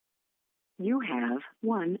You have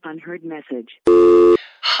one unheard message.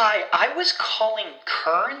 Hi, I was calling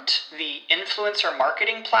Current, the influencer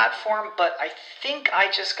marketing platform, but I think I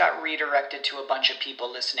just got redirected to a bunch of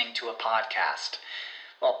people listening to a podcast.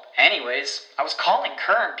 Well, anyways, I was calling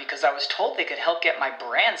Current because I was told they could help get my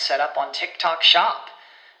brand set up on TikTok Shop,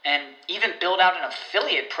 and even build out an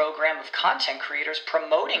affiliate program of content creators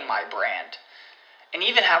promoting my brand, and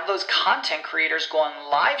even have those content creators go on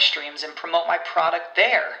live streams and promote my product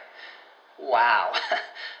there. Wow,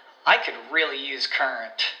 I could really use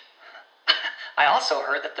Current. I also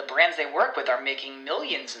heard that the brands they work with are making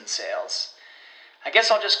millions in sales. I guess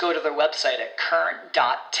I'll just go to their website at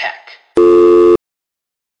current.tech.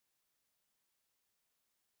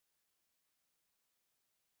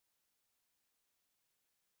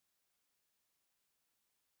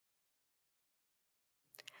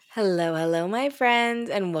 Hello, my friends,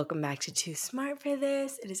 and welcome back to Too Smart for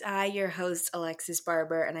This. It is I, your host, Alexis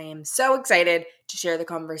Barber, and I am so excited to share the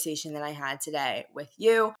conversation that I had today with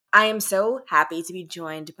you. I am so happy to be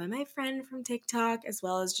joined by my friend from TikTok, as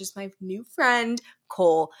well as just my new friend,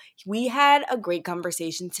 Cole. We had a great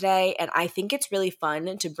conversation today, and I think it's really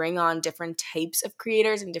fun to bring on different types of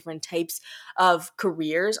creators and different types of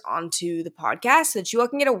careers onto the podcast so that you all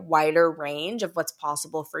can get a wider range of what's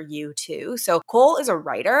possible for you too. So Cole is a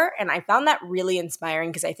writer, and I found that really inspiring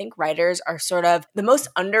because I think writers are sort of the most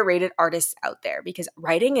underrated artists out there, because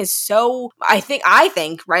writing is so, I think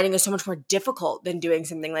writing is so much more difficult than doing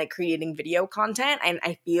something like creating video content. And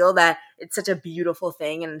I feel that it's such a beautiful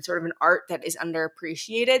thing and sort of an art that is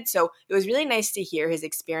underappreciated. So it was really nice to hear his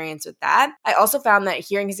experience with that. I also found that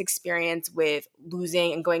hearing his experience with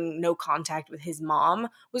losing and going no contact with his mom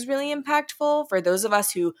was really impactful. For those of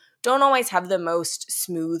us who don't always have the most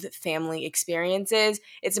smooth family experiences,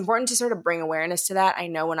 it's important to sort of bring awareness to that. I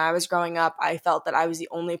know when I was growing up, I felt that I was the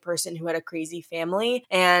only person who had a crazy family,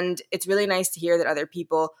 and it's really nice to hear that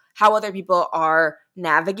how other people are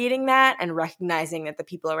navigating that and recognizing that the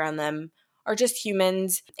people around them are just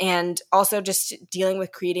humans, and also just dealing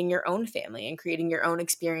with creating your own family and creating your own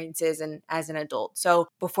experiences and as an adult. So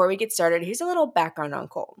before we get started, here's a little background on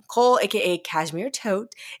Cole. Cole, aka Cashmere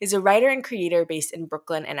Tote, is a writer and creator based in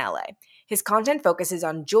Brooklyn and LA. His content focuses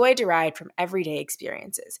on joy derived from everyday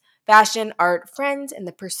experiences: fashion, art, friends, and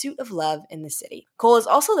the pursuit of love in the city. Cole is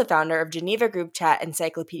also the founder of Geneva Group Chat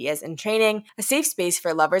Encyclopedias in Training, a safe space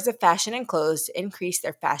for lovers of fashion and clothes to increase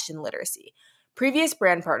their fashion literacy. Previous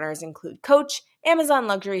brand partners include Coach, Amazon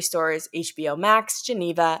Luxury Stores, HBO Max,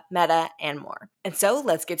 Geneva, Meta, and more. And so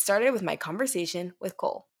let's get started with my conversation with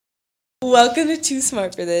Cole. Welcome to Too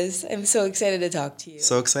Smart for This. I'm so excited to talk to you.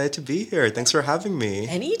 So excited to be here. Thanks for having me.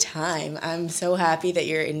 Anytime. I'm so happy that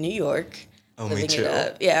you're in New York. Oh, me too.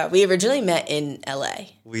 Yeah, we originally met in LA.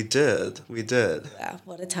 We did. Wow,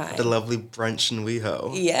 what a time. At a lovely brunch in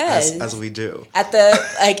WeHo. Yes. As we do. At the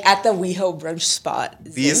WeHo brunch spot.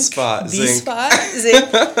 The spot. Zinc.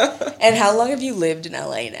 And how long have you lived in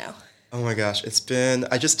LA now? Oh my gosh,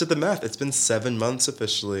 I just did the math. It's been 7 months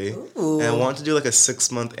officially. Ooh. And I wanted to do like a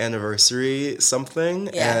 6-month anniversary something,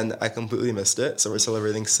 yeah. And I completely missed it. So we're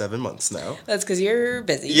celebrating 7 months now. That's because you're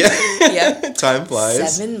busy. Yeah. Yep. Time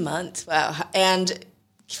flies. 7 months. Wow. And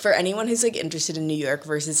for anyone who's like interested in New York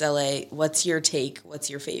versus LA, what's your take? What's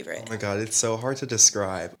your favorite? Oh my God, it's so hard to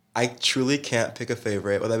describe. I truly can't pick a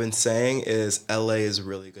favorite. What I've been saying is LA is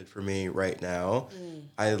really good for me right now.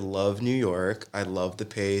 I love New York. I love the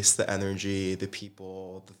pace, the energy, the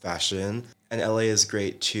people, the fashion. And LA is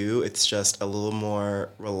great too. It's just a little more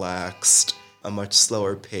relaxed, a much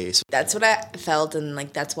slower pace. That's what I felt, and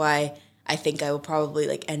like that's why I think I will probably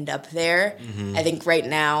like end up there. Mm-hmm. I think right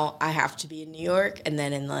now I have to be in New York, and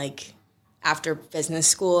then in like after business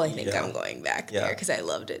school, I think I'm going back there because I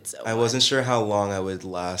loved it so much. I wasn't sure how long I would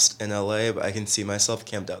last in LA, but I can see myself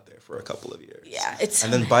camped out there for a couple of years. Yeah, it's so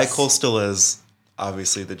and then nice. bi-coastal is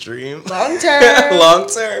obviously the dream. Long term. Long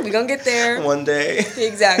term. We're going to get there. One day.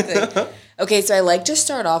 Exactly. Okay, so I like to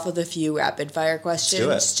start off with a few rapid fire questions,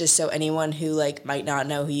 Let's do it. just so anyone who like might not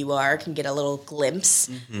know who you are can get a little glimpse.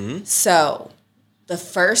 Mm-hmm. So the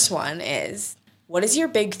first one is, what is your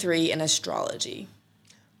big 3 in astrology?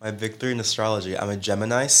 My big 3 in astrology: I'm a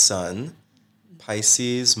Gemini sun,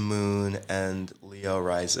 Pisces moon, and Leo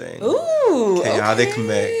rising. Ooh, chaotic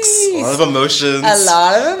mix. A lot of emotions. A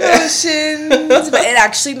lot of emotions, but it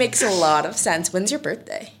actually makes a lot of sense. When's your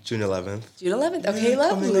birthday? June 11th. June 11th. Okay, Yeah,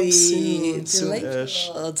 coming lovely. up soon,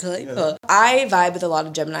 Delightful. Delightful. I vibe with a lot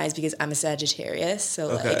of Geminis because I'm a Sagittarius,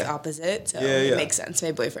 so Okay. like opposite. So Yeah, it yeah. makes sense.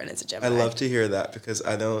 My boyfriend is a I Gemini. love to hear that because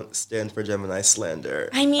I don't stand for Gemini slander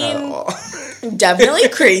I mean, at all. definitely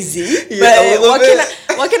crazy. Yeah, a but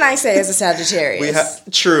little what can I say as a Sagittarius?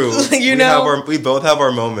 True. You know? We both have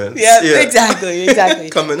our moments. Yeah, exactly.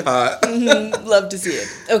 Coming hot. Love to see it.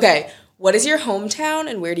 Okay, what is your hometown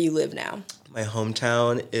and where do you live now? My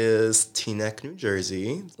hometown is Teaneck, New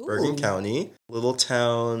Jersey, Bergen County. Little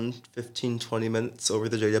town, 15, 20 minutes over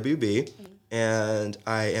the JWB. And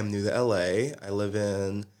I am new to LA. I live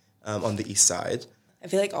on the east side. I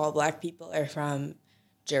feel like all Black people are from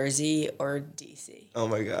Jersey or DC. Oh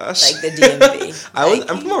my gosh. Like the DMV.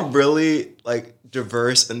 I'm from a really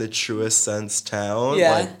diverse in the truest sense town.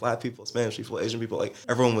 Yeah. Like Black people, Spanish people, Asian people, like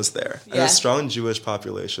everyone was there. And Yeah. a strong Jewish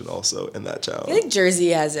population also in that town. I feel like Jersey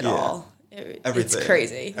has it all. Everything. It's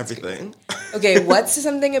crazy. Everything. Okay, what's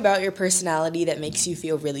something about your personality that makes you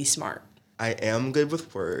feel really smart? I am good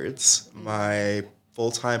with words. My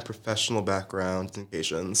full-time professional background is in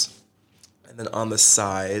communications. And then on the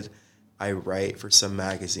side, I write for some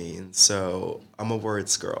magazines. So I'm a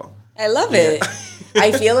words girl. I love it.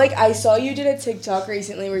 I feel like I saw you did a TikTok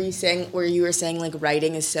recently where you were saying like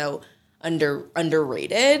writing is so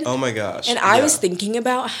underrated. Oh my gosh. And I was thinking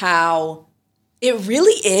about how it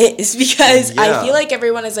really is because I feel like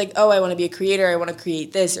everyone is like, oh, I want to be a creator. I want to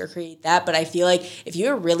create this or create that. But I feel like if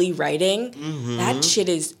you're really writing, that shit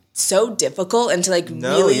is so difficult and to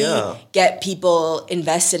really get people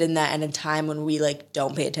invested in that in a time when we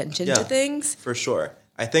don't pay attention to things. For sure.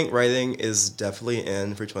 I think writing is definitely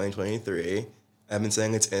in for 2023. I've been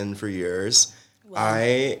saying it's in for years. Wow.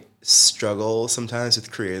 I struggle sometimes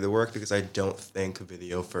with creative work because I don't think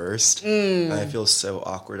video first. And I feel so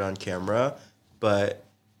awkward on camera. But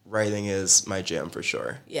writing is my jam for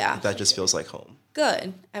sure. Yeah. That just feels like home.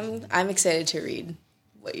 Good. I'm excited to read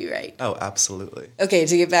what you write. Oh, absolutely. Okay,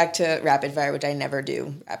 to get back to rapid fire, which I never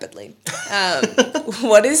do rapidly.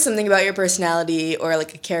 What is something about your personality or a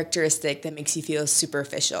characteristic that makes you feel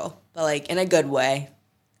superficial, but in a good way,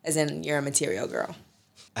 as in you're a material girl?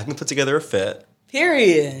 I can put together a fit.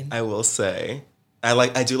 Period. I will say.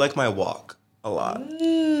 I do like my walk a lot.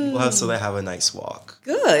 So they have a nice walk.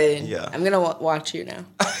 Good. Yeah. I'm going to watch you now.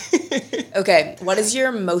 Okay. What is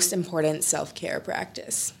your most important self-care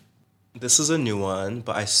practice? This is a new one,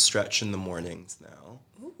 but I stretch in the mornings now.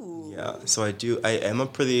 Ooh. Yeah. So I am a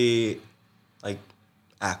pretty,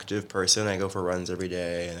 active person. I go for runs every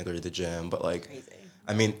day and I go to the gym, but crazy.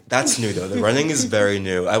 I mean, that's new though. The running is very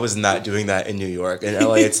new. I was not doing that in New York. In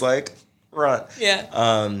LA, it's run. Yeah.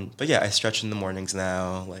 But yeah, I stretch in the mornings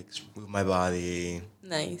now, move my body.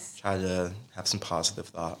 Nice. Try to have some positive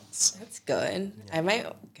thoughts. That's good. Yeah. I might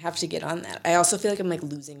have to get on that. I also feel like I'm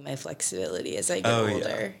losing my flexibility as I get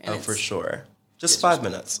older. Yeah. For sure. Just 5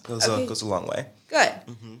 minutes goes a long way. Good.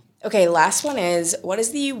 Mm-hmm. Okay, last one is, what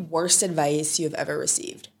is the worst advice you have ever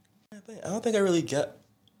received? I don't think I really get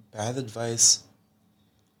bad advice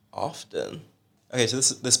often. Okay,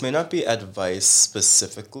 so this may not be advice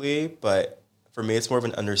specifically, but for me it's more of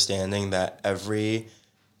an understanding that every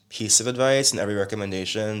piece of advice and every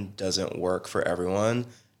recommendation doesn't work for everyone,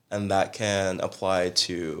 and that can apply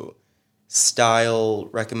to style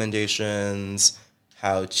recommendations,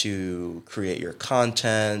 how to create your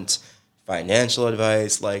content, financial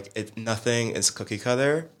advice. Nothing is cookie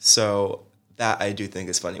cutter. So that I do think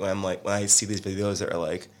is funny when I see these videos that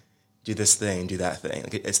are do this thing, do that thing.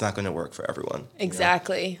 It's not going to work for everyone.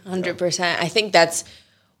 Exactly, 100%. I think that's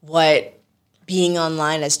what being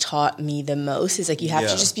online has taught me the most is you have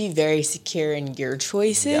to just be very secure in your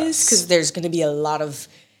choices because there's going to be a lot of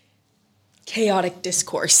chaotic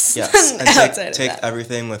discourse. Yes, and take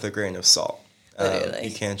everything with a grain of salt.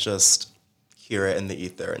 You can't just hear it in the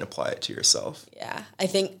ether and apply it to yourself. Yeah, I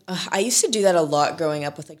think I used to do that a lot growing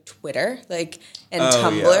up with Twitter, and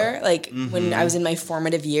Tumblr. Yeah. When I was in my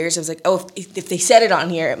formative years, I was oh, if they said it on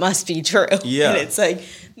here, it must be true. Yeah, and it's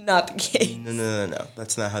not the case. No.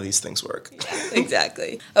 That's not how these things work. Yeah,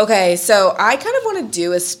 exactly. Okay, so I kind of want to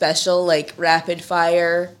do a special rapid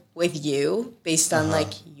fire with you based on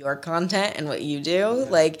your content and what you do,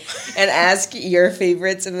 and ask your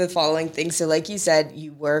favorites of the following things. So, you said,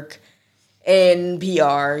 you work in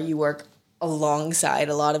PR, you work alongside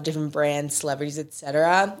a lot of different brands, celebrities,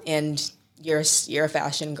 etc., and you're a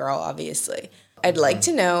fashion girl, obviously. I'd like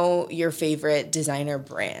to know your favorite designer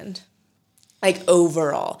brand,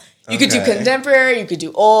 overall. You could do contemporary, you could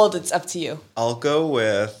do old. It's up to you. I'll go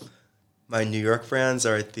with my New York brands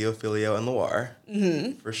are Theophilio and Loire,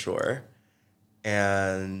 for sure,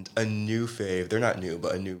 and a new fave. They're not new,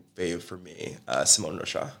 but a new fave for me, Simone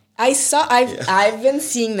Rocha. I've been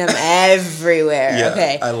seeing them everywhere. Yeah,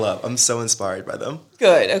 Okay. I'm so inspired by them.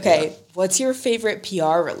 Good. Okay. What's your favorite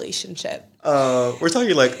PR relationship? We're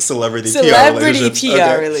talking like celebrity PR Celebrity relationships.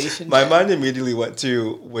 PR relationship. My mind immediately went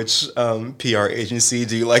to which PR agency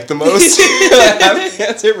do you like the most? I have an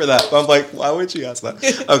answer for that, but I'm like, why would you ask that?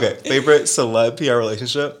 Okay, favorite celeb PR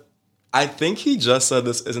relationship? I think he just said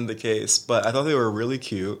this isn't the case, but I thought they were really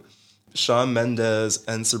cute. Shawn Mendes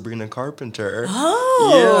and Sabrina Carpenter.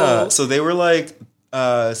 Oh. Yeah, so they were like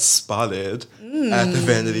spotted at the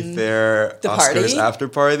Vanity Fair The Oscars party? after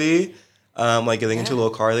party. Like getting into a little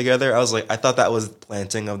car together. I was like, I thought that was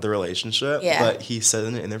planting of the relationship. Yeah. But he said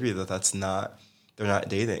in an interview that they're not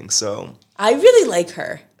dating. So I really like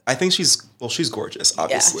her. I think she's gorgeous,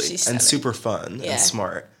 obviously. she's and stunning. super fun Yeah. and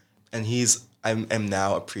smart. And I'm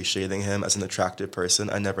now appreciating him as an attractive person.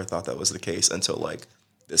 I never thought that was the case until like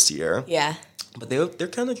this year. Yeah. But they're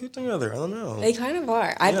kind of cute together. I don't know. They kind of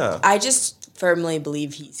are. Yeah. I just firmly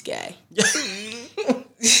believe he's gay.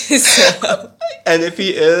 And if he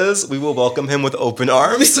is, we will welcome him with open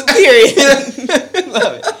arms. Period.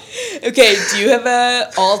 Love it. Okay, do you have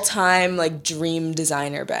a all-time like dream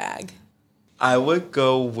designer bag? I would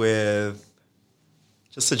go with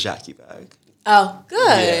just a Jackie bag. Oh,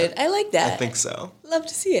 good. Yeah. I like that. I think so. Love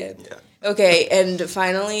to see it. Yeah. Okay, and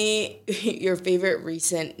finally, your favorite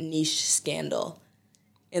recent niche scandal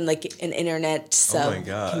in like an internet sub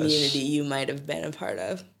gosh. community you might have been a part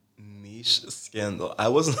of. Niche scandal. I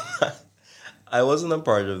wasn't a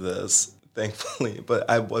part of this, thankfully, but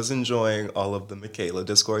I was enjoying all of the Michaela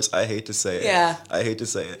discourse. I hate to say it. Yeah. I hate to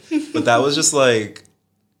say it. But that was just like,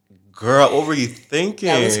 girl, what were you thinking?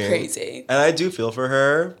 That was crazy. And I do feel for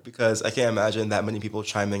her because I can't imagine that many people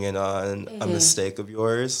chiming in on Mm-hmm. a mistake of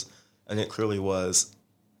yours. And it clearly was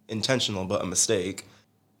intentional, but a mistake.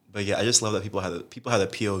 But yeah, I just love that people had a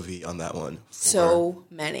POV on that one. So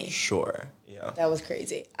many. Sure. Yeah. That was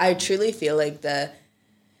crazy. I truly feel like but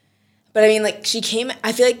I mean, like,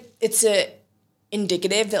 I feel like it's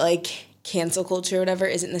indicative that, like, cancel culture or whatever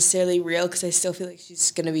isn't necessarily real because I still feel like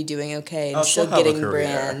she's going to be doing okay and she'll still have a getting career,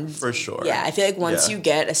 brands. for sure. Yeah, I feel like once Yeah. you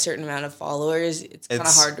get a certain amount of followers, it's kind of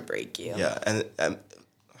hard to break you. Yeah, and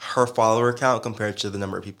her follower count compared to the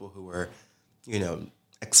number of people who were,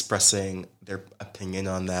 expressing their opinion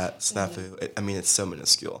on that snafu, it's so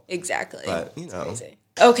minuscule. Exactly. But, It's crazy.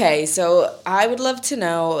 Okay, so I would love to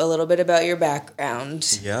know a little bit about your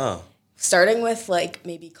background. Yeah. Starting with, like,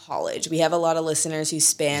 maybe college. We have a lot of listeners who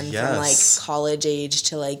span from, like, Yes. college age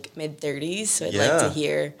to, like, mid-30s, so I'd like Yeah. to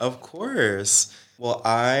hear. Of course. Well,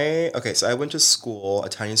 so I went to school, a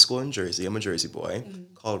tiny school in Jersey. I'm a Jersey boy,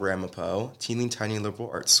 called Ramapo, teeny tiny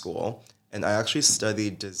liberal arts school. And I actually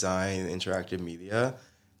studied design and interactive media.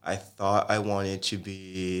 I thought I wanted to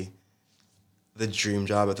be, the dream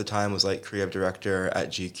job at the time was like creative director at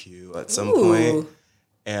GQ at some point.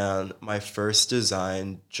 And my first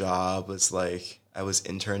design job was like, I was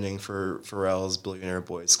interning for Pharrell's Billionaire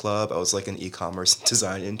Boys Club. I was like an e-commerce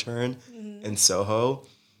design intern in Soho.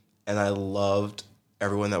 And I loved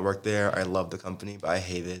everyone that worked there. I loved the company, but I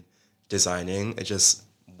hated designing. It just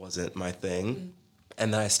wasn't my thing.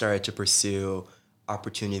 And then I started to pursue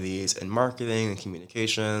opportunities in marketing and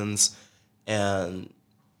communications and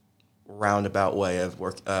roundabout way of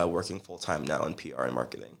working full-time now in PR and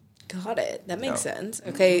marketing. Got it. That makes sense.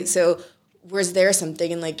 Okay, so was there something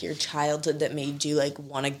in, like, your childhood that made you, like,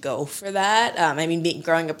 want to go for that?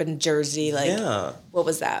 Growing up in Jersey, like, what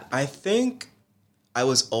was that? I think I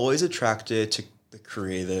was always attracted to the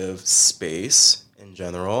creative space in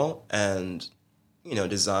general and,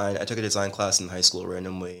 design. I took a design class in high school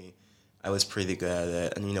randomly. I was pretty good at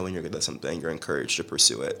it. And, when you're good at something, you're encouraged to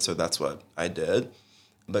pursue it. So that's what I did.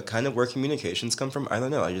 But kind of where communications come from, I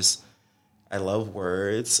don't know. I love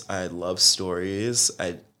words. I love stories.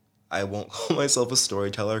 I won't call myself a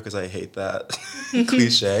storyteller because I hate that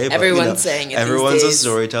cliche. But, Everyone's saying it everyone's these a days.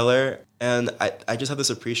 storyteller. And I just have this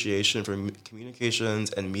appreciation for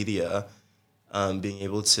communications and media, being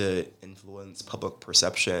able to influence public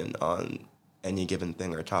perception on any given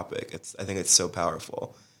thing or topic. I think it's so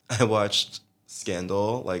powerful. I watched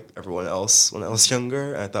Scandal like everyone else when I was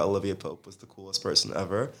younger. I thought Olivia Pope was the coolest person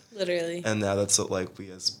ever. Literally. And now that's what like we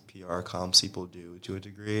as PR comms people do to a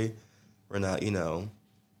degree. We're not,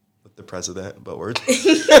 with the president, but we're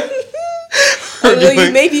Although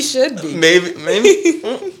you maybe should be. maybe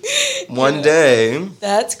one day.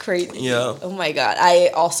 That's crazy. Yeah. Oh my God. I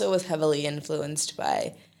also was heavily influenced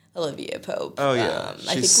by Olivia Pope. Oh yeah, I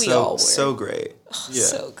think she's we all were. so great. Yeah,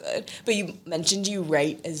 So good. But you mentioned you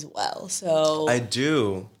write as well. So I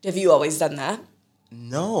do. have you always done that?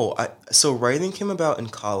 No, so writing came about in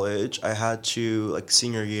college. I had to, like,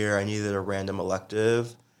 senior year, I needed a random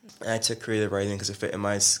elective And I took creative writing because it fit in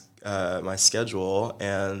my schedule,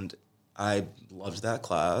 and I loved that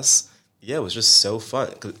class. Yeah, it was just so fun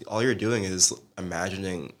because all you're doing is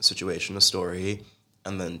imagining a situation, a story,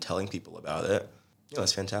 and then telling people about it. Yeah, it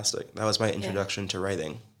was fantastic. That was my introduction to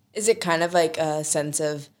writing. Is it kind of like a sense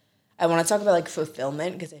of, I want to talk about like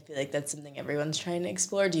fulfillment because I feel like that's something everyone's trying to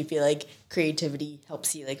explore. Do you feel like creativity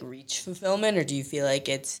helps you like reach fulfillment, or do you feel like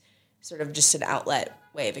it's sort of just an outlet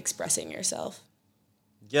way of expressing yourself?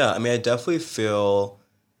 Yeah, I mean, I definitely feel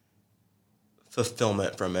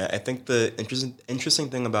fulfillment from it. I think the interesting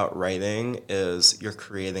thing about writing is you're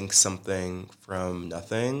creating something from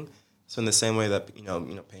nothing. So in the same way that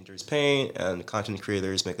painters paint and content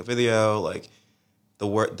creators make a video, like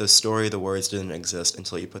the story, the words didn't exist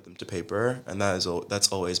until you put them to paper, and that's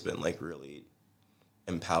always been like really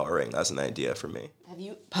empowering as an idea for me. Have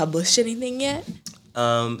you published anything yet?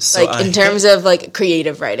 So like in terms of like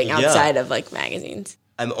creative writing outside of like magazines?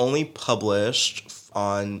 I'm only published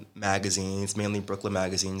on magazines, mainly Brooklyn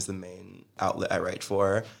Magazine's the main outlet I write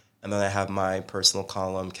for. And then I have my personal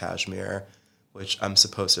column, Cashmere, which I'm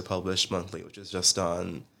supposed to publish monthly, which is just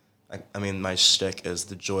on, my shtick is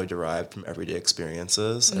the joy derived from everyday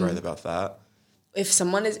experiences. I write about that. If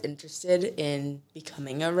someone is interested in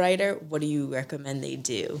becoming a writer, what do you recommend they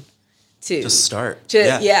do? Just start.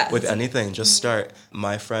 With anything, just start.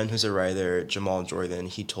 My friend who's a writer, Jamal Jordan,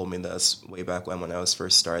 he told me this way back when I was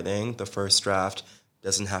first starting. The first draft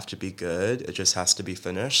doesn't have to be good. It just has to be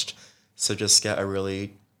finished. So just get a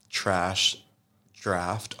really trash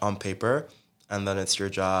draft on paper, and then it's your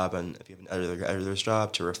job, and if you have an editor, your editor's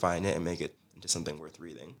job to refine it and make it into something worth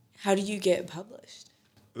reading. How do you get published?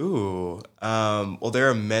 Well, there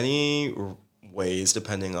are many ways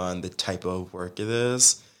depending on the type of work it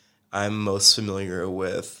is. I'm most familiar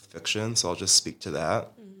with fiction, so I'll just speak to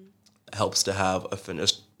that. It helps to have a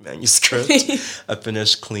finished manuscript, a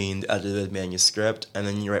finished, cleaned, edited manuscript, and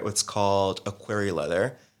then you write what's called a query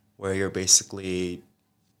letter, where you're basically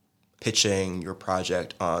pitching your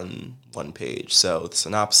project on one page. So the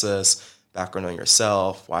synopsis, background on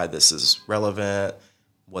yourself, why this is relevant,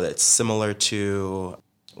 what it's similar to,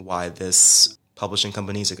 why this publishing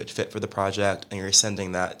company is a good fit for the project, and you're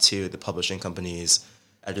sending that to the publishing company's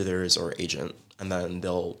editors or agent, and then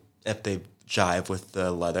if they jive with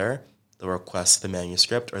the letter, they'll request the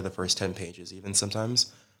manuscript or the first 10 pages even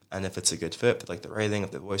sometimes. And if it's a good fit, if they like the writing,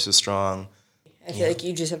 if the voice is strong. I feel like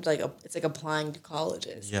you just have to it's like applying to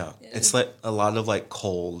colleges. Yeah. It's like a lot of like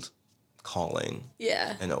cold calling.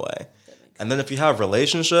 Yeah. In a way. And then if you have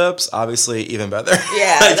relationships, obviously even better.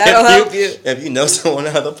 Yeah, like that'll help you. If you know someone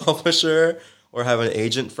at the publisher or have an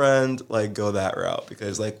agent friend, like go that route,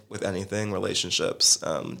 because like with anything, relationships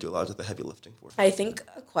do a lot of the heavy lifting for you. I think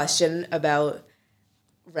a question about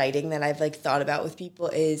writing that I've like thought about with people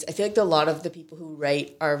is I feel like a lot of the people who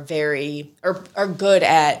write are are good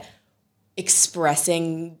at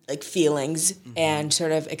expressing like feelings and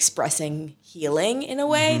sort of expressing healing in a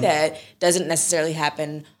way that doesn't necessarily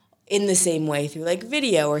happen in the same way through like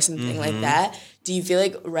video or something like that. Do you feel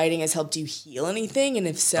like writing has helped you heal anything? And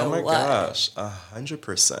if so, what? Oh my what? gosh,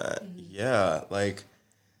 100%. Yeah, like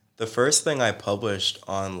the first thing I published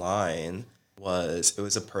online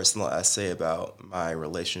was a personal essay about my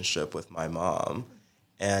relationship with my mom.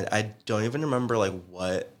 And I don't even remember like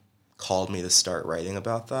what called me to start writing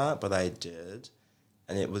about that, but I did.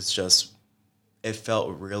 And it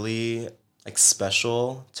felt really like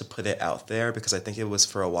special to put it out there, because I think it was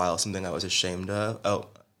for a while something I was ashamed of. Oh,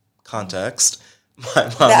 context.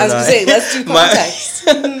 My mom let's do context.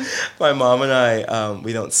 My mom and I,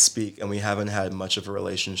 we don't speak, and we haven't had much of a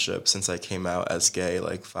relationship since I came out as gay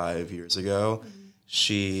like 5 years ago.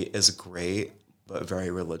 She is great, but very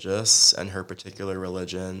religious, and her particular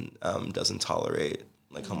religion doesn't tolerate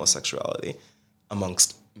like homosexuality,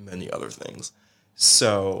 amongst many other things.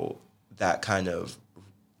 So that kind of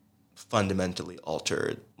fundamentally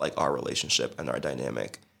altered like our relationship and our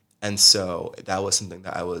dynamic. And so that was something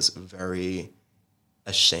that I was very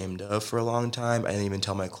ashamed of for a long time. I didn't even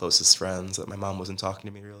tell my closest friends that my mom wasn't talking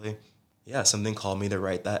to me really. Yeah, something called me to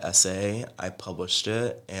write that essay. I published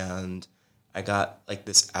it, and I got like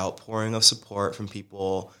this outpouring of support from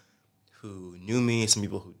people who knew me, some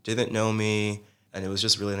people who didn't know me, and it was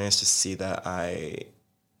just really nice to see that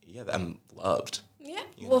that I'm loved. Yeah.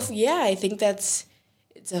 Well, I think it's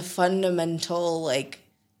a fundamental like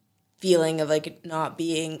feeling of like not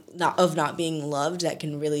being loved that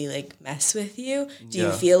can really like mess with you. Do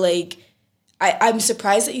you feel like I'm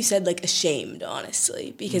surprised that you said, like, ashamed,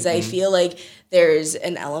 honestly, because I Mm-hmm. feel like there's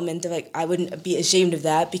an element of, like, I wouldn't be ashamed of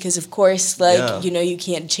that because, of course, like, Yeah. you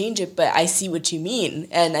can't change it, but I see what you mean.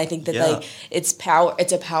 And I think that, Yeah. like, it's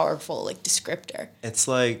a powerful, like, descriptor. It's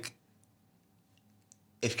like,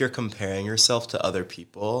 if you're comparing yourself to other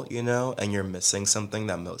people, and you're missing something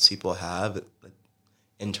that most people have, like,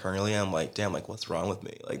 internally, I'm like, damn, like, what's wrong with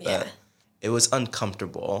me? Like, Yeah. that, it was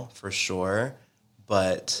uncomfortable, for sure,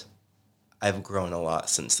 but I've grown a lot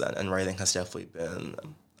since then, and writing has definitely been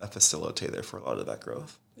a facilitator for a lot of that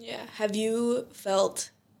growth. Yeah. Have you felt,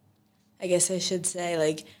 I guess I should say,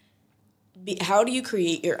 like, how do you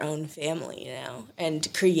create your own family now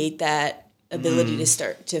and create that ability to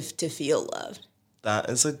start to feel loved? That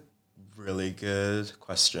is a really good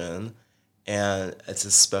question, and it's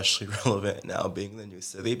especially relevant now being in the new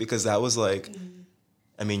city, because that was like,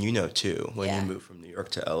 I mean, too, when you moved from New York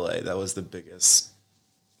to LA, that was the biggest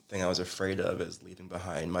thing I was afraid of, is leaving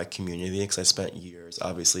behind my community, because I spent years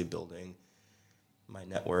obviously building my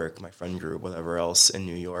network, my friend group, whatever else in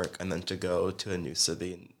New York, and then to go to a new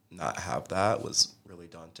city and not have that was really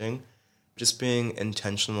daunting. Just being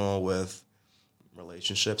intentional with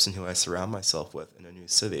relationships and who I surround myself with in a new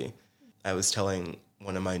city. I was telling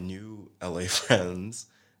one of my new LA friends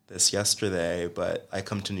this yesterday, but I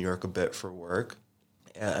come to New York a bit for work,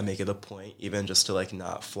 and I make it a point even just to, like,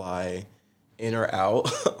 not fly in or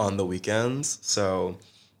out on the weekends. So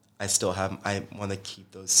I want to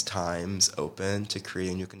keep those times open to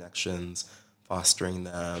creating new connections, fostering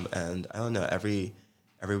them, and I don't know, every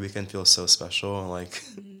weekend feels so special. Like,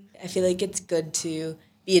 I feel like it's good to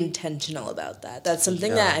be intentional about that. That's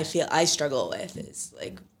something that I feel I struggle with, is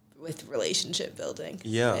like with relationship building.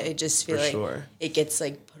 Yeah, I just feel for like sure. it gets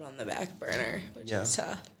like put on the back burner, which Yeah. is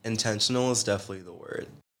tough. Intentional is definitely the word.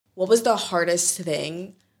 What was the hardest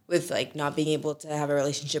thing with like not being able to have a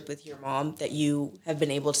relationship with your mom that you have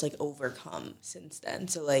been able to like overcome since then?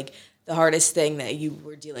 So like the hardest thing that you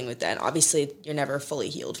were dealing with then, obviously you're never fully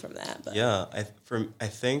healed from that. But Yeah, I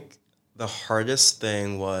think the hardest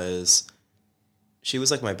thing was, she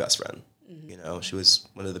was like my best friend. She was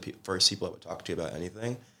one of the first people I would talk to about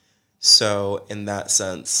anything. So in that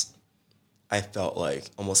sense, I felt like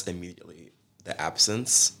almost immediately the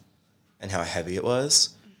absence and how heavy it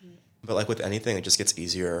was. But like with anything, it just gets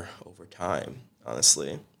easier over time,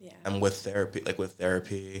 honestly. Yeah. And with therapy, I had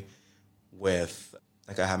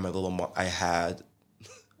I had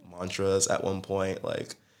mantras at one point,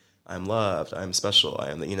 like, I'm loved, I'm special,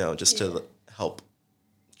 just to help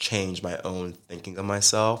change my own thinking of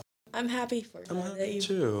myself. I'm happy for I'm you happy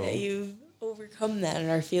too. that you've overcome that and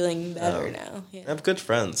are feeling better now. I Yeah. have good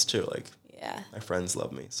friends too. Like, Yeah, my friends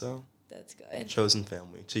love me, so that's good. chosen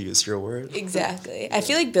family, to use your word. Exactly. I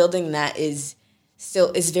feel like building that is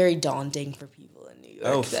very daunting for people in New York.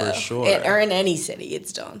 Oh, for though. sure. Or in any city,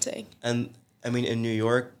 it's daunting. And I mean, in New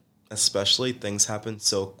York, especially, things happen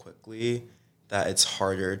so quickly that it's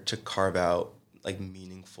harder to carve out like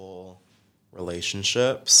meaningful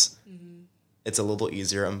relationships. It's a little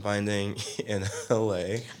easier, I'm finding, in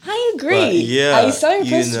LA. I agree. But, yeah, I saw your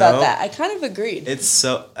post about know, that. I kind of agreed. It's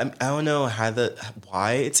so, I don't know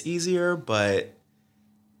why it's easier, but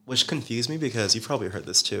which confused me, because you've probably heard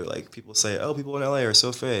this too. Like, people say, oh, people in LA are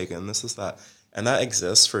so fake and this is that. And that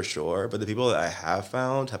exists for sure. But the people that I have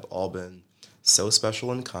found have all been so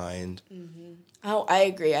special and kind. Oh, I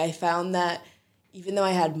agree. I found that even though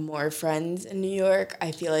I had more friends in New York,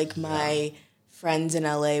 I feel like my friends in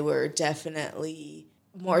LA were definitely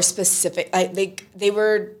more specific. They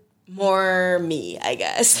were more me, I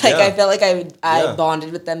guess. Like, Yeah. I felt like I Yeah.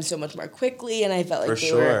 bonded with them so much more quickly, and I felt like For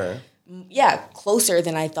they were sure. closer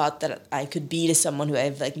than I thought that I could be to someone who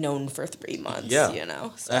I've like known for 3 months. Yeah.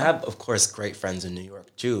 So, I have, of course, great friends in New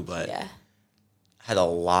York too, but yeah. had a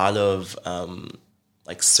lot of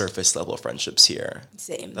like surface level friendships here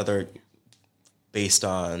Same. that are based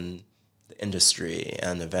on the industry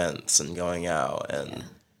and events and going out, and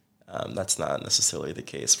that's not necessarily the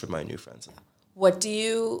case for my new friends. What do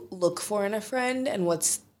you look for in a friend, and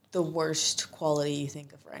what's the worst quality you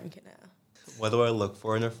think a friend can have? What do I look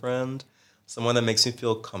for in a friend? Someone that makes me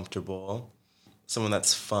feel comfortable, someone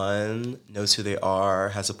that's fun, knows who they are,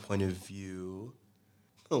 has a point of view.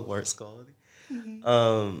 The worst quality.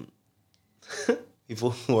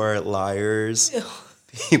 People who are liars,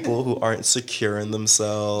 people who aren't secure in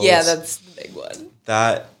themselves. Yeah, that's the big one.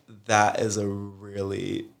 That is a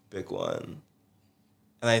really big one.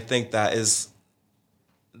 And I think that is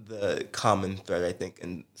the common thread, I think,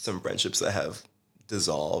 in some friendships that have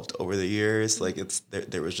dissolved over the years. Like,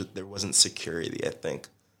 there wasn't security, I think,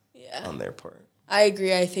 on their part. I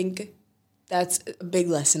agree. I think That's a big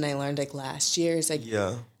lesson I learned like last year. Is like,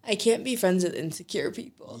 Yeah. I can't be friends with insecure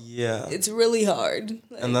people. Yeah. It's really hard.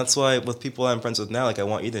 Like, And that's why with people I'm friends with now, like I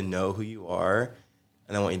want you to know who you are,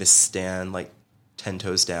 and I want you to stand like 10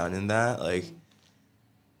 toes down in that, like,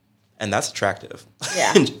 and that's attractive.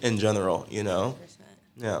 Yeah. in general, you know. 100%.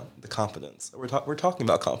 Yeah, the confidence. We're talking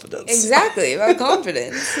about confidence. Exactly, about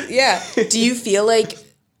confidence. Yeah. Do you feel like,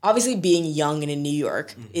 obviously being young and in New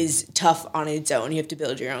York is tough on its own. You have to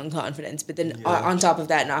build your own confidence. But then on top of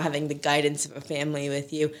that, not having the guidance of a family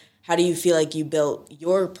with you, how do you feel like you built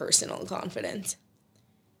your personal confidence?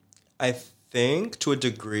 I think to a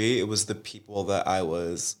degree it was the people that I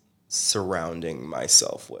was surrounding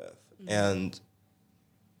myself with. And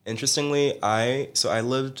interestingly, I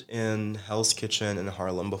lived in Hell's Kitchen in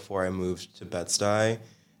Harlem before I moved to Bed-Stuy.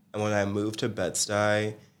 And when I moved to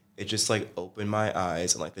Bed-Stuy, it just like opened my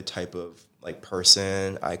eyes and like the type of like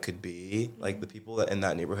person I could be. Like the people that in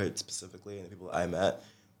that neighborhood specifically and the people that I met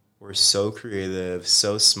were so creative,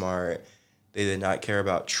 so smart. They did not care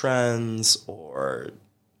about trends or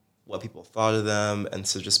what people thought of them. And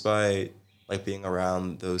so just by like being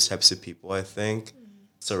around those types of people, I think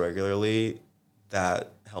so regularly,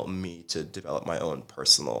 that helped me to develop my own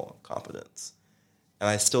personal confidence. And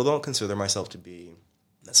I still don't consider myself to be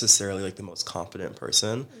necessarily like the most confident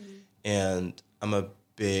person. And I'm a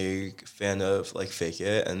big fan of like fake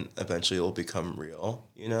it and eventually it'll become real,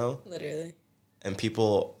 you know? Literally. And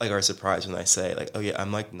people like are surprised when I say like, oh yeah,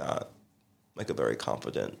 I'm like not like a very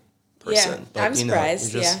confident person. Yeah, But I'm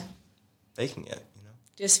surprised, you're just faking it, you know?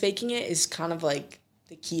 Just faking it is kind of like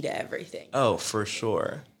the key to everything. Oh, for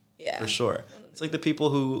sure. Yeah. For sure. It's like the people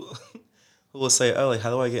who will say, oh, like, how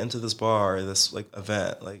do I get into this bar or this, like,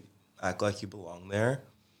 event? Like, act like you belong there.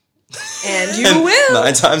 And you will.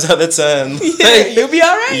 9 times out of 10. Yeah, you'll be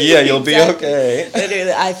all right. Yeah, you'll be okay.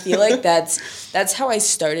 Literally, I feel like that's how I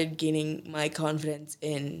started gaining my confidence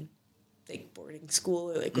in, like, boarding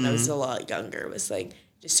school. Or, like, when I was a lot younger, was, like,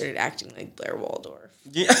 just started acting like Blair Waldorf.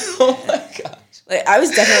 Yeah. Oh, my gosh. Like, I was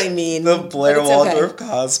definitely mean. The Blair but it's Waldorf okay.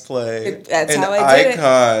 cosplay. That's An how I did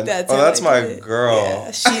icon. it. That's my girl.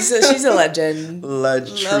 Yeah, she's a legend.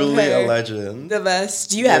 Truly her. a legend. The best.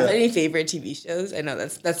 Do you have Yeah. any favorite TV shows? I know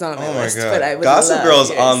that's not on my Oh my list, god. but I would Gossip love Girl is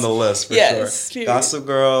yours. on the list for Yes, sure. period. Gossip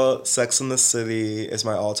Girl, Sex and the City is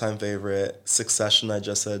my all-time favorite. Succession, I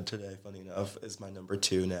just said today, funny enough, is my number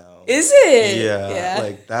 2 now. Is it? Yeah.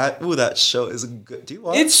 Like that. Ooh, that show is good. Do you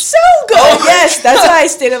watch? It's so good. Oh my Yes, that's why I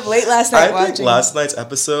stayed up late last night I watching. think last night's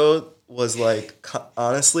episode was like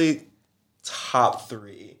honestly top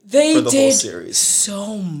 3 They for the did whole series.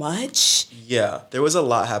 so much. Yeah, there was a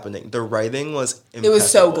lot happening. The writing was impeccable. It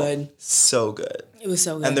was so good. So good. It was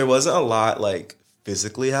so good. And there wasn't a lot like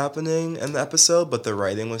physically happening in the episode, but the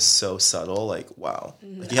writing was so subtle. Like, wow.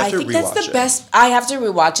 Like, you have I to think rewatch that's the it. best. I have to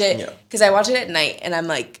rewatch it Yeah. because I watch it at night and I'm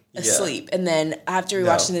like asleep, and then I have to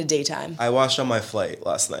rewatch it in the daytime. I watched on my flight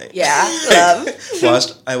last night. Yeah,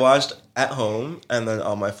 love. I watched at home and then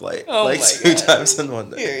on my flight. Oh like my 2 God. times in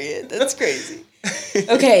one day. Period. That's crazy.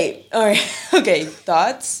 Okay. All right. Okay.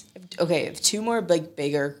 Thoughts. Okay. I have 2 more like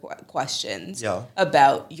bigger questions. Yeah.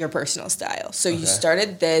 About your personal style. So you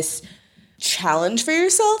started this challenge for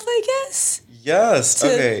yourself, I guess. Yes.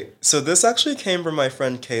 Okay. So this actually came from my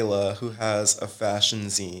friend Kayla, who has a fashion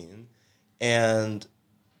zine, and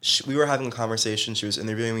we were having a conversation. She was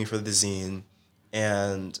interviewing me for the zine,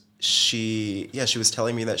 and she was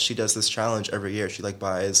telling me that she does this challenge every year. She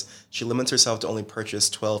she limits herself to only purchase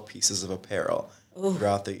 12 pieces of apparel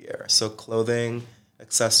throughout the year. So clothing,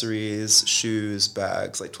 accessories, shoes,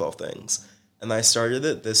 bags, like 12 things. And I started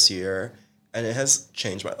it this year, and it has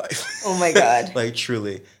changed my life. Oh my God. Like,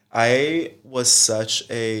 truly. I was such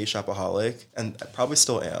a shopaholic, and I probably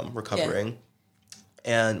still am, recovering.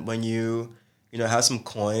 Yeah. And when you have some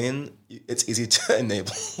coin, it's easy to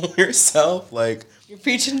enable yourself. Like, you're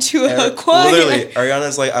preaching to a choir. Literally,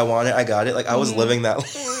 Ariana's like, I want it, I got it. Like, I was living that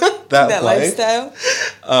that life.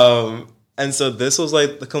 Lifestyle. And so this was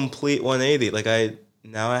like the complete 180. Like, I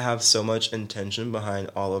have so much intention behind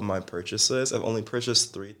all of my purchases. I've only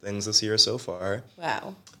purchased 3 things this year so far.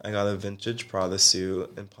 Wow. I got a vintage Prada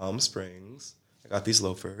suit in Palm Springs. I got these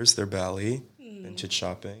loafers. They're Bally. Vintage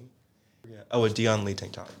shopping. Yeah. Oh, a Dion Lee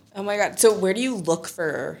tank top. Oh my God. So where do you look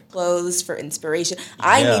for clothes, for inspiration?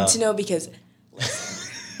 I need to know because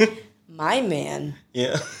my man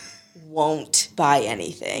won't buy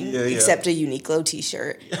anything except a Uniqlo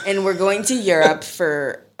t-shirt. And we're going to Europe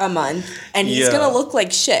for a month, and he's going to look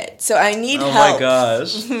like shit. So I need help. Oh my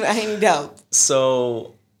gosh. I need help.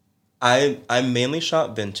 So I mainly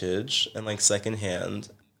shop vintage and like secondhand.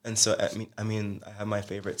 And so I mean I have my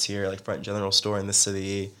favorites here, like Front General Store in the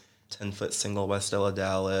city, 10 Foot Single West Ella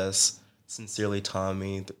Dallas, Sincerely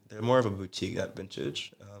Tommy. They're more of a boutique at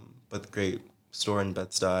Vintage, but great store in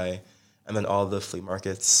Bed-Stuy. And then all the flea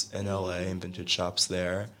markets in LA and vintage shops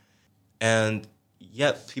there. And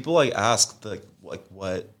yet people like ask like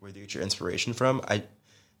where do you get your inspiration from?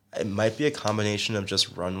 It might be a combination of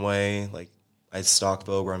just Runway. Like I stock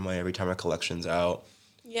Vogue Runway every time a collection's out.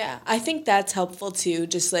 Yeah, I think that's helpful too.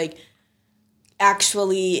 Just like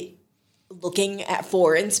actually looking at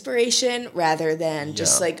for inspiration rather than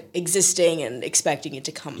just like existing and expecting it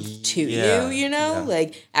to come to you, you know? Yeah.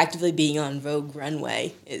 Like actively being on Vogue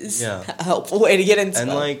Runway is a helpful way to get inspo.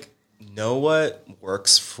 And like know what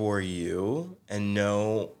works for you and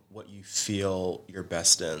know what you feel you're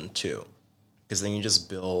best in too. Because then you just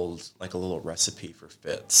build like a little recipe for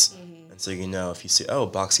fits. Mm-hmm. And so you know if you see, oh,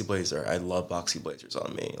 boxy blazer, I love boxy blazers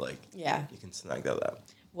on me. Like you can snag that up.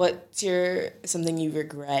 What's something you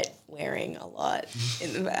regret wearing a lot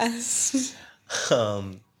in the past?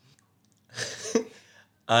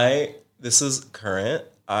 This is current.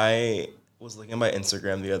 I was looking at my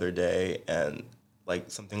Instagram the other day and like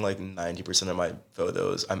something like 90% of my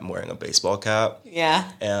photos, I'm wearing a baseball cap. Yeah.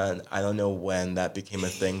 And I don't know when that became a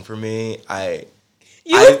thing for me.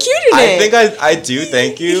 You look cute in it. I think I do,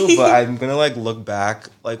 thank you. But I'm going to like look back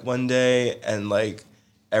like one day and like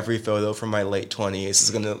every photo from my late 20s is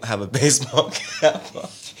going to have a baseball cap on.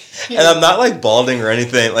 And I'm not like balding or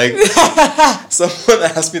anything. Like someone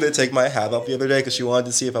asked me to take my hat off the other day because she wanted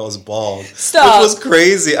to see if I was bald. Stop. Which was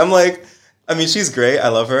crazy. I'm like, I mean, she's great. I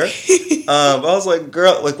love her. But I was like,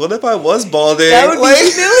 girl, like, what if I was balding? That would like,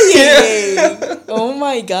 be humiliating. Oh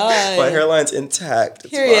my God. My hairline's intact.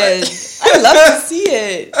 Period. I love to see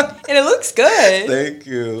it. And it looks good. Thank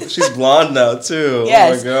you. She's blonde now, too.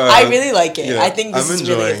 Yes. Oh my God. I really like it. Yeah. I think this is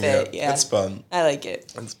really a fit. It. Yeah. It's fun. I like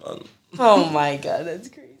it. It's fun. Oh my God. That's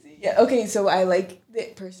crazy. Yeah. Okay. So I like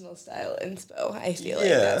the personal style inspo. I feel like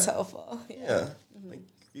that's helpful. Yeah. Like,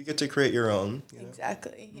 you get to create your own. You know?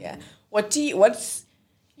 Exactly. Yeah. What's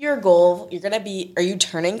your goal? Are you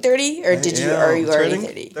turning 30 or are you already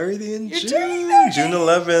 30? 30 in June. Turning 30. June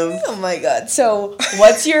 11th. Oh my God. So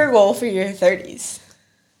what's your goal for your 30s?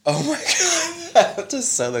 Oh my God. That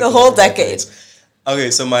just sounds like the whole decade.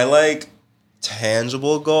 Okay, so my like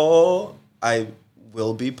tangible goal, I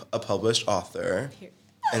will be a published author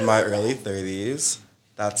in my early 30s.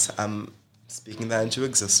 I'm speaking that into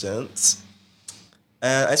existence.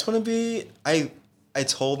 And I just want to be I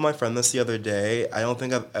told my friend this the other day. I don't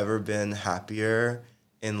think I've ever been happier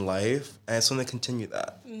in life. And I just want to continue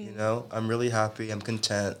that. You know? I'm really happy. I'm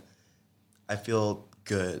content. I feel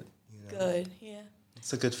good. You know? Good, yeah.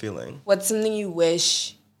 It's a good feeling. What's something you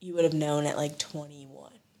wish you would have known at like 21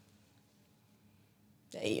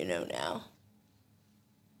 that you know now?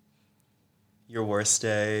 The worst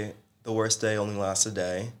day only lasts a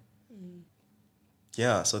day.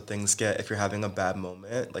 Yeah, so if you're having a bad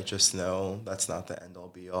moment, like just know that's not the end all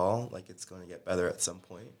be all. Like it's going to get better at some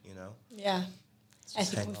point, you know? Yeah. I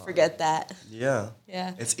think we forget that. Yeah.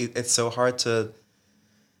 Yeah. It's so hard to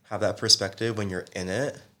have that perspective when you're in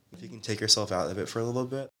it. If you can take yourself out of it for a little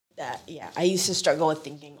bit. I used to struggle with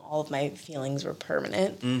thinking all of my feelings were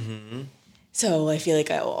permanent. Mm-hmm. So I feel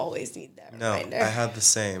like I will always need that reminder. No, I had the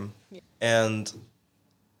same. Yeah. And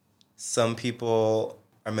some people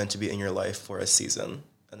are meant to be in your life for a season,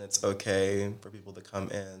 and it's okay for people to come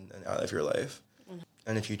in and out of your life. Mm-hmm.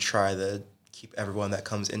 And if you try to keep everyone that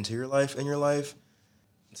comes into your life in your life,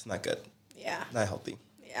 it's not good. Yeah. Not healthy.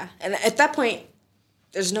 Yeah. And at that point,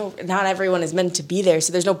 not everyone is meant to be there,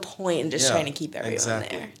 so there's no point in just trying to keep everyone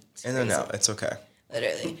there. In and out, it's okay.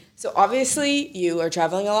 Literally. So obviously, you are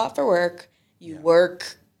traveling a lot for work. You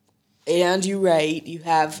work and you write. You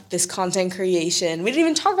have this content creation. We didn't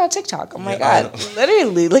even talk about TikTok. Oh my God.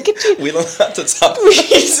 Literally, look at you. We don't have to talk about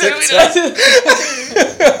TikTok.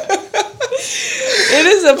 It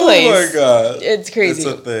is a place. Oh my God. It's crazy.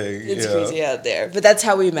 It's a thing. It's crazy out there. But that's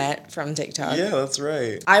how we met, from TikTok. Yeah, that's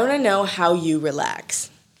right. I want to know how you relax.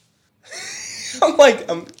 I'm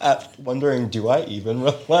wondering, do I even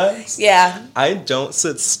relax? Yeah. I don't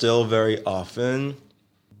sit still very often,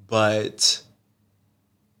 but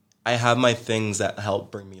I have my things that help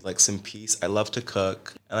bring me like some peace. I love to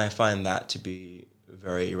cook, and I find that to be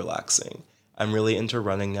very relaxing. I'm really into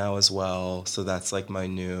running now as well, so that's like my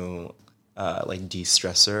new like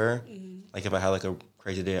de-stressor. Mm-hmm. Like if I had like a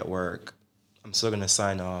crazy day at work, I'm still gonna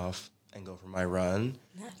sign off and go for my run.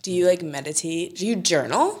 Do you like meditate? Do you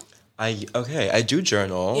journal? I do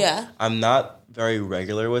journal. Yeah. I'm not very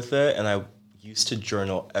regular with it, and I used to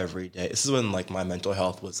journal every day. This is when like my mental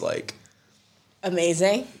health was like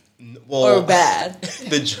amazing. Or bad.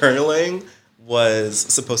 The journaling was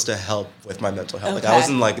supposed to help with my mental health. Okay. Like I was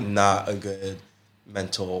in like not a good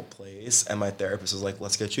mental place. And my therapist was like,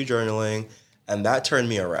 let's get you journaling. And that turned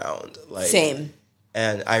me around. Like, Same.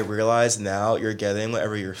 And I realize now you're getting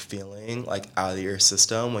whatever you're feeling like out of your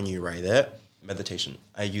system when you write it. Meditation.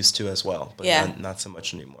 I used to as well, but not so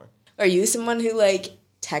much anymore. Are you someone who like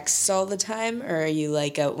texts all the time, or are you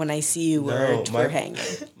like a when I see you we're hanging?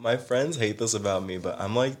 My friends hate this about me, but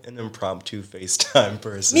I'm like an impromptu FaceTime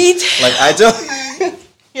person. Me too. Like I don't.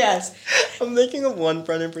 Yes. I'm thinking of one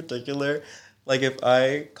friend in particular. Like if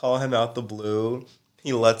I call him out the blue,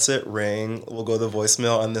 he lets it ring. We'll go to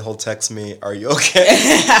voicemail, and then he'll text me, "Are you okay?"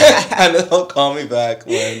 And then he'll call me back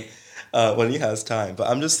when he has time. But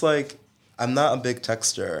I'm just like, I'm not a big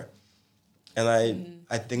texter, and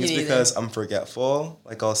I think it's because I'm forgetful.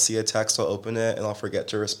 Like I'll see a text, I'll open it, and I'll forget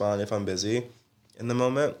to respond if I'm busy in the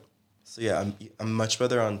moment. So yeah, I'm much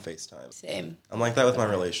better on FaceTime. Same. I'm like that with my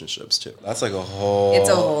relationships too. That's like a whole... It's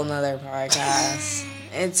a whole nother podcast.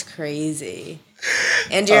 It's crazy.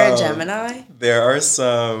 And you're a Gemini? There are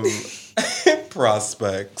some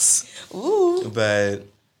prospects. Ooh. But...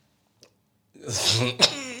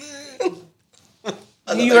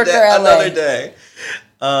 New York or LA? Another day.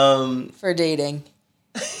 For dating.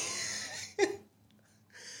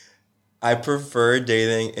 I prefer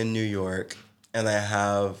dating in New York, and I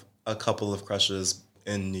have a couple of crushes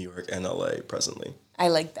in New York and LA presently. I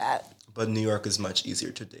like that. But New York is much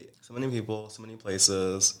easier to date. So many people, so many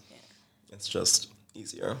places. Yeah. It's just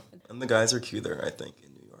easier. And the guys are cuter, I think,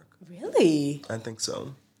 in New York. Really? I think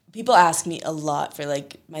so. People ask me a lot for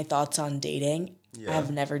like my thoughts on dating. Yeah.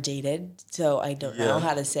 I've never dated, so I don't know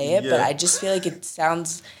how to say it, but I just feel like it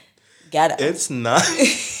sounds ghetto. It's not.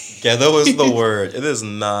 Ghetto is the word. It is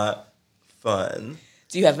not fun.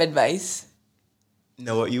 Do you have advice?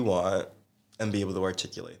 Know what you want and be able to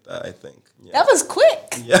articulate that, I think. Yeah. That was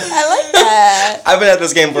quick. Yeah. I like that. I've been at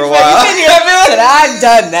this game for a while. I've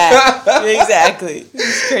done that. Exactly.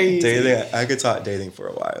 It's crazy. Dating, I could talk dating for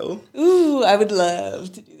a while. Ooh, I would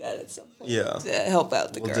love to do that at some point. Yeah. To help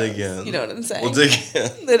out the girls. Dig in. You know what I'm saying? We'll dig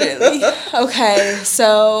in. Literally. Okay,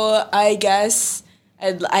 so I guess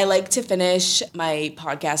I like to finish my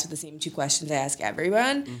podcast with the same two questions I ask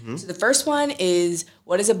everyone. Mm-hmm. So the first one is,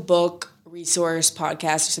 what is a book, resource,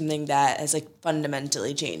 podcast, or something that has like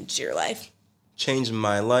fundamentally changed your life? Changed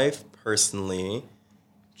my life personally.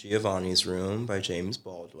 Giovanni's Room by James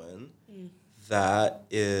Baldwin. That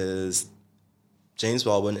is... James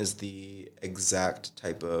Baldwin is the exact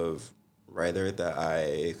type of writer that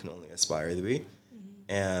I can only aspire to be. Mm-hmm.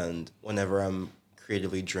 And whenever I'm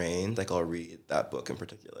creatively drained, like I'll read that book in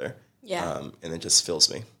particular. Yeah. And it just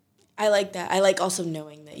fills me. I like that. I like also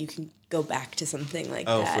knowing that you can go back to something like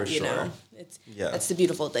that. Oh, for sure. Know? That's the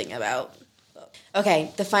beautiful thing about books.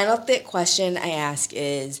 Okay, the final question I ask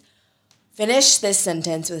is, finish this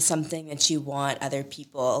sentence with something that you want other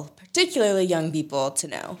people, particularly young people, to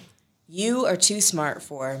know. You are too smart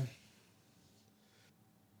for...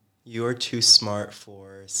 You are too smart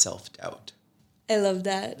for self-doubt. I love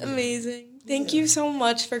that. Amazing. Thank you so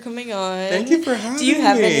much for coming on. Thank you for having me. Do you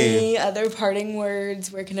have any other parting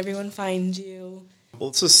words? Where can everyone find you? Well,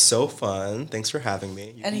 this was so fun. Thanks for having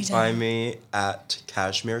me. You can find me at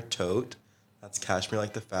Cashmere Tote. That's cashmere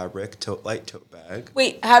like the fabric, tote like tote bag.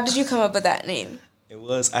 Wait, how did you come up with that name?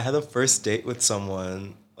 I had a first date with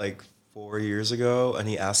someone like 4 years ago, and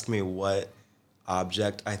he asked me what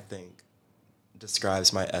object I think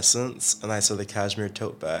describes my essence, and I said the cashmere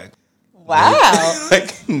tote bag. Wow.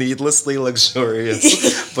 Like needlessly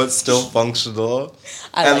luxurious, but still functional.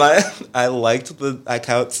 I liked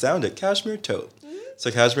how it sounded. Cashmere tote. Mm-hmm.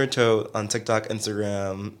 So cashmere tote on TikTok,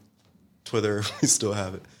 Instagram, Twitter, we still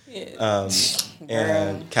have it. Yeah.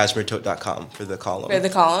 And cashmeretote.com for the column. For the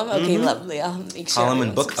column? Okay, lovely. I'll make sure. Column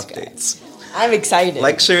and book updates. I'm excited.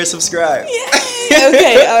 Like, share, subscribe. Yay!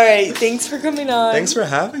 Okay, all right. Thanks for coming on. Thanks for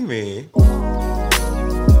having me.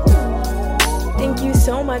 Thank you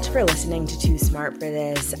so much for listening to Too Smart for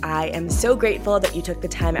This. I am so grateful that you took the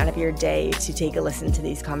time out of your day to take a listen to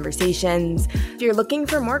these conversations. If you're looking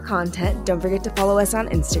for more content, don't forget to follow us on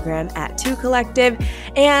Instagram at 2Collective.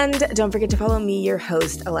 And don't forget to follow me, your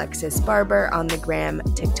host, Alexis Barber, on the gram,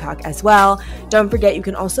 TikTok as well. Don't forget, you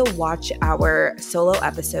can also watch our solo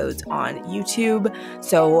episodes on YouTube.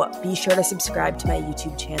 So be sure to subscribe to my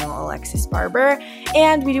YouTube channel, Alexis Barber.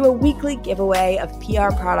 And we do a weekly giveaway of PR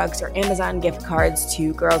products or Amazon gift cards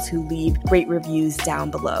to girls who leave great reviews down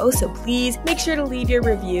below. So please make sure to leave your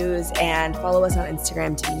reviews and follow us on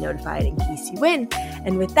Instagram to be notified in case you win.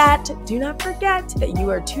 And with that, do not forget that you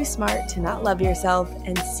are too smart to not love yourself,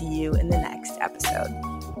 and see you in the next episode.